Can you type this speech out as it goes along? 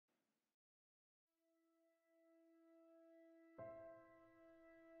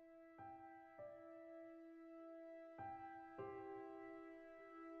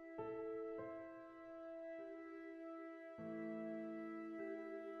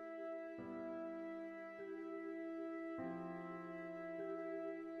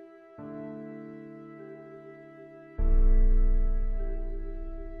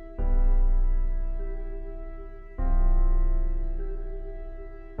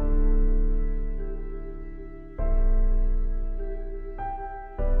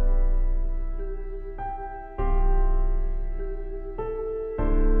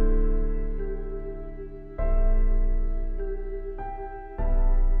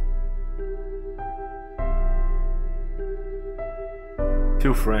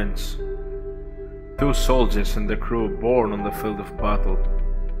Two friends, two soldiers and the crew born on the field of battle.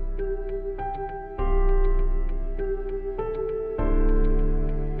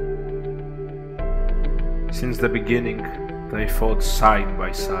 Since the beginning, they fought side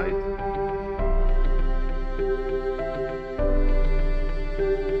by side.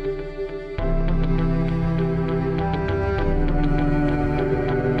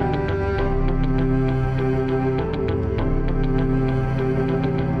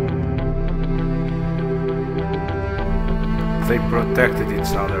 They protected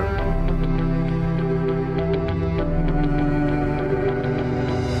each other.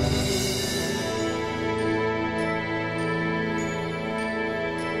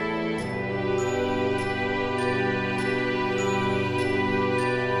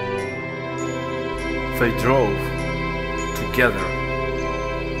 They drove together.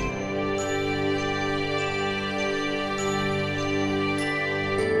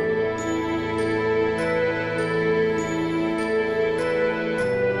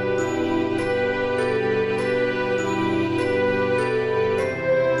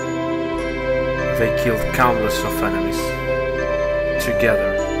 They killed countless of enemies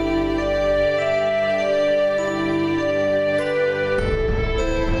together.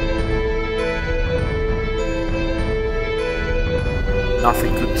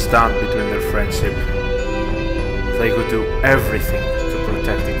 Nothing could stand between their friendship. They would do everything to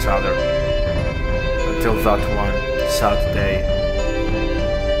protect each other until that one sad day.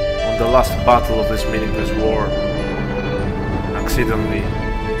 On the last battle of this meaningless war, accidentally,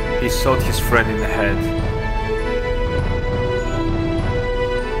 he shot his friend in the head.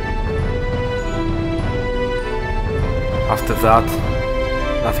 After that,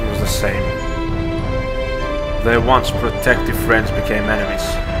 nothing was the same. Their once protective friends became enemies.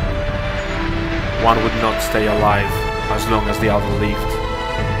 One would not stay alive as long as the other lived.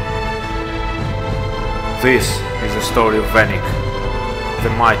 This is the story of Ethnarxhs, the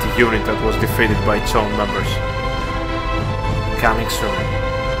mighty unit that was defeated by its own members. Coming soon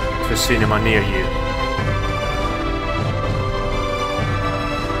to a cinema near you.